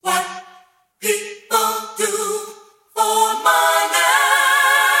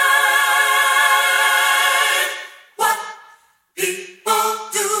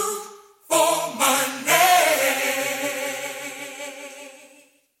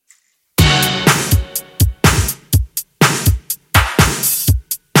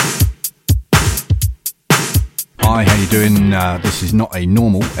Hi, how you doing? This is not a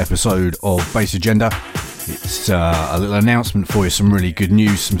normal episode of Bass Agenda. It's a little announcement for you, some really good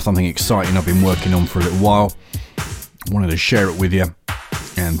news, something exciting I've been working on for a little while. I wanted to share it with you,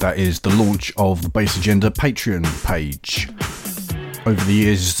 and that is the launch of the Bass Agenda Patreon page. Over the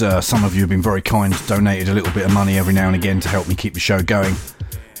years, some of you have been very kind, donated a little bit of money every now and again to help me keep the show going.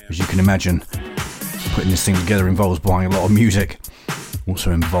 As you can imagine, putting this thing together involves buying a lot of music.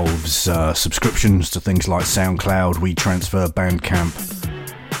 Also involves subscriptions to things like SoundCloud, WeTransfer, Bandcamp,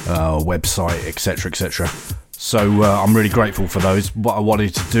 website, etc, etc. So I'm really grateful for those. What I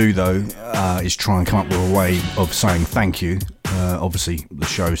wanted to do though is try and come up with a way of saying thank you. Obviously the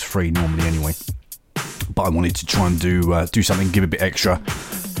show's free normally anyway, but I wanted to try and do something, give a bit extra.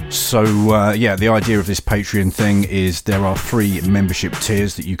 So yeah, the idea of this Patreon thing is there are 3 membership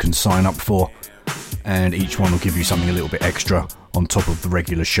tiers that you can sign up for, and each one will give you something a little bit extra on top of the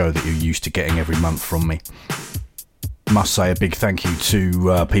regular show that you're used to getting every month from me. Must say a big thank you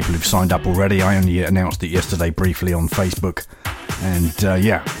to people who've signed up already. I only announced it yesterday briefly on Facebook, and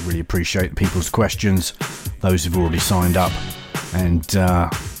yeah, really appreciate people's questions, those who've already signed up, and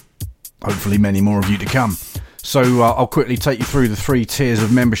hopefully many more of you to come. So I'll quickly take you through the 3 tiers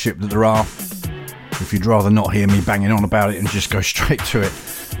of membership that there are. If you'd rather not hear me banging on about it and just go straight to it,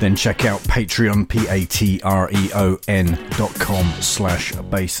 then check out Patreon,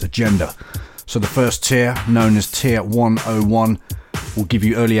 patreon.com/bassagenda. So the first tier, known as Tier 101, will give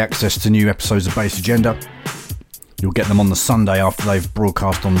you early access to new episodes of Bass Agenda. You'll get them on the Sunday after they've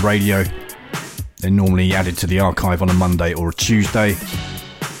broadcast on the radio. They're normally added to the archive on a Monday or a Tuesday,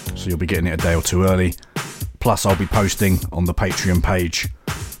 so you'll be getting it a day or 2 early. Plus I'll be posting on the Patreon page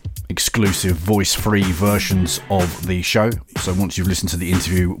exclusive voice-free versions of the show. So once you've listened to the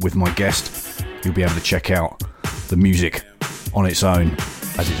interview with my guest, you'll be able to check out the music on its own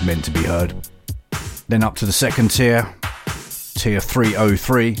as it's meant to be heard. Then up to the second tier, Tier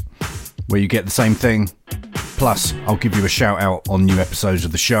 303, where you get the same thing. Plus, I'll give you a shout out on new episodes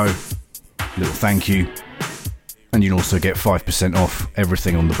of the show, little thank you, and you'll also get 5% off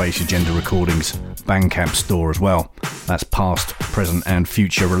everything on the Bass Agenda Recordings Bandcamp store as well. That's past, present and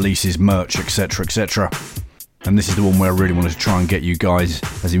future releases, merch, etc, etc. And this is the one where I really wanted to try and get you guys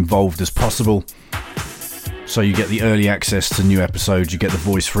as involved as possible. So you get the early access to new episodes, you get the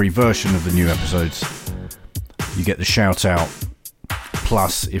voice-free version of the new episodes, you get the shout-out.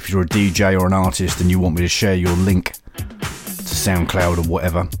 Plus, if you're a DJ or an artist and you want me to share your link to SoundCloud or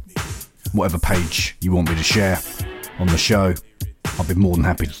whatever page you want me to share on the show, I'll be more than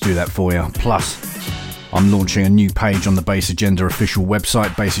happy to do that for you. Plus, I'm launching a new page on the Bass Agenda official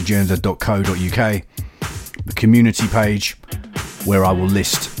website, bassagenda.co.uk, the community page, where I will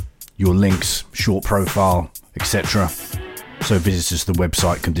list your links, short profile, etc. So visitors to the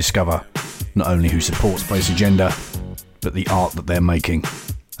website can discover not only who supports Bass Agenda, but the art that they're making,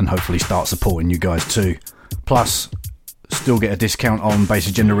 and hopefully start supporting you guys too. Plus, still get a discount on Bass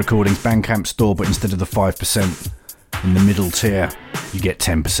Agenda Recordings Bandcamp store, but instead of the 5% in the middle tier, you get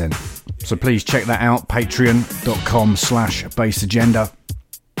 10%. So please check that out, patreon.com/bassagenda.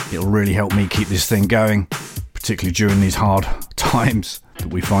 It'll really help me keep this thing going, particularly during these hard times that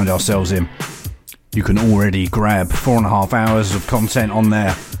we find ourselves in. You can already grab 4.5 hours of content on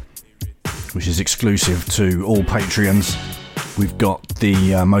there, which is exclusive to all Patreons. We've got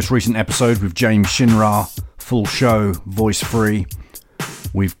the most recent episode with James Shinra, full show, voice free.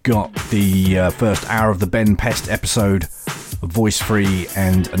 We've got the first hour of the Ben Pest episode, voice free,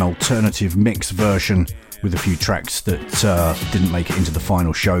 and an alternative mix version with a few tracks that didn't make it into the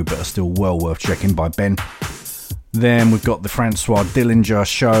final show but are still well worth checking by Ben. Then we've got the Francois Dillinger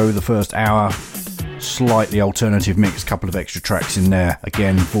show, the first hour, slightly alternative mix, couple of extra tracks in there,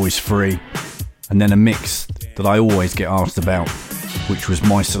 again voice free, and then a mix that I always get asked about, which was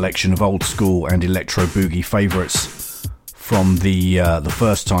my selection of old school and electro boogie favourites from the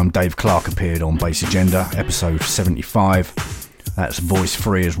first time Dave Clark appeared on Bass Agenda, episode 75. That's voice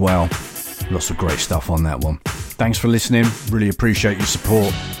free as well. Lots of great stuff on that one. Thanks for listening, really appreciate your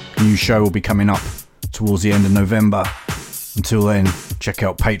support. New show will be coming up towards the end of November. Until then, check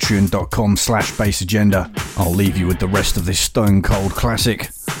out patreon.com/bassagenda. I'll leave you with the rest of this stone cold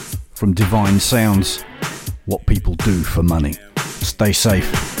classic from Divine Sounds, What People Do for Money. Stay safe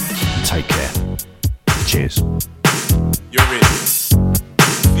and take care. Cheers. You're rich.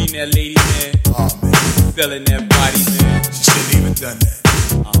 Seen that lady, man? Oh, man. Selling that body, man. She shouldn't even done that.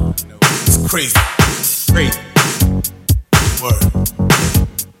 Oh, no. It's crazy. Crazy. Word.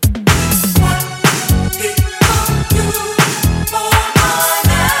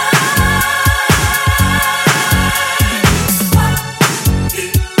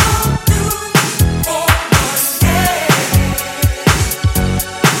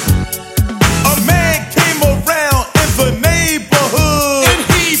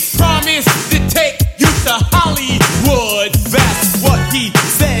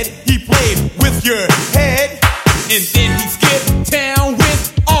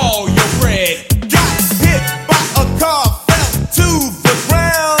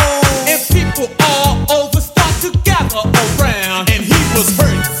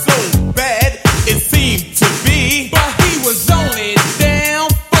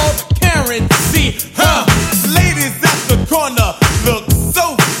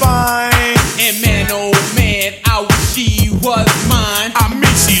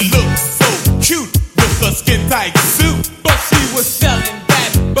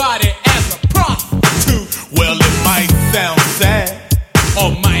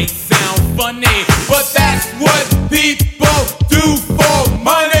 or might sound funny, but that's what people do for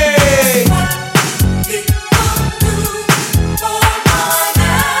money.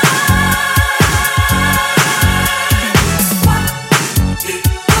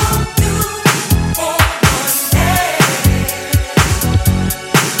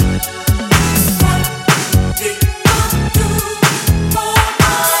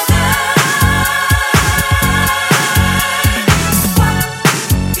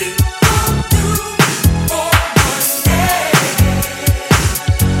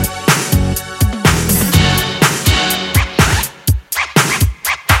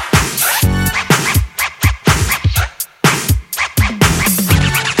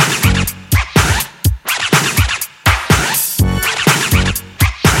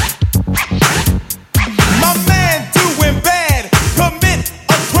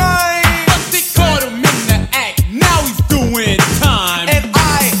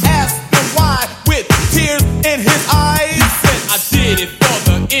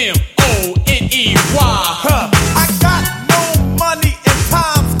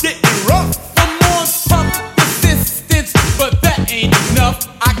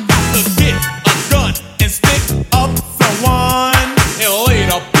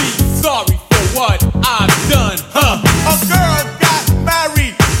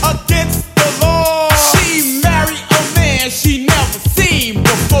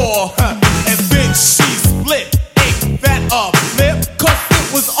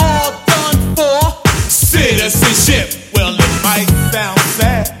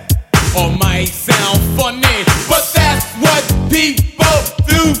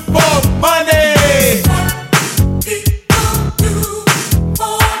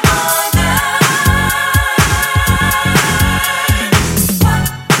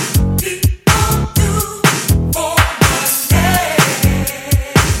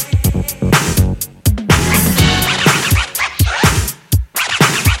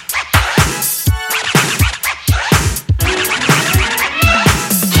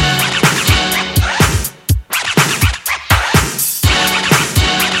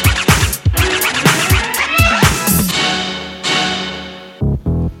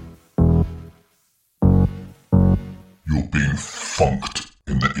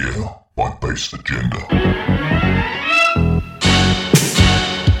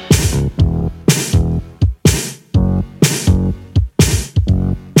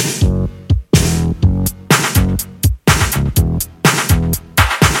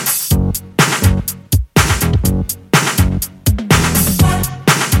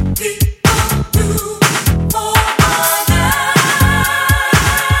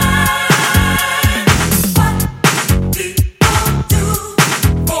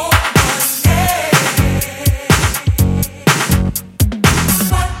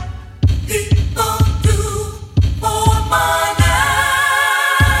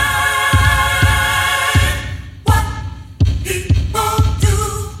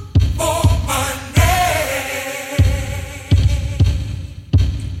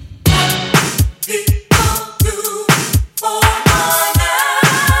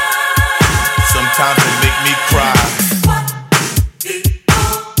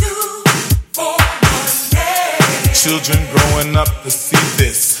 Children growing up to see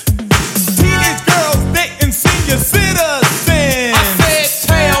this. Teenage girls dating senior citizens. I said,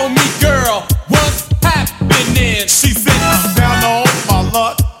 tell me, girl, what's happening? She said, I'm down on my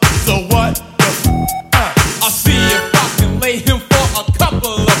luck, so what the I'll see if I can lay him for a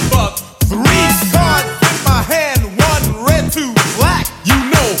couple of bucks. 3 cards in my hand, 1 red, 2 black. You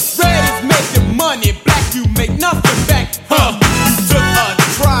know, red is making money, black you make nothing back. You took a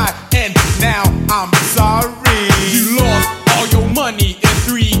try, and now I'm sorry. You lost all your money in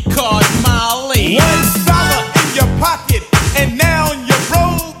 3 card Molly. $1 in your pocket, and now you're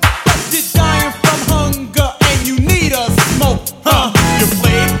broke. But you're dying from hunger and you need a smoke. You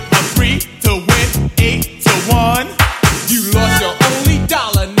played a 3 to win 8 to 1. You lost your only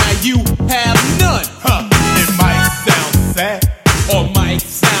dollar, now you have none. It might sound sad Or might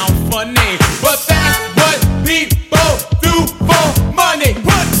sound funny, but that's what people do for money.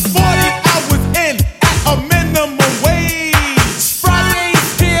 Put 40 hours in at a minimum wage.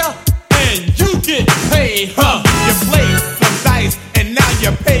 Friday's here and you get paid, You played some dice, and now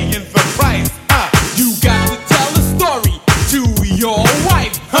you're paying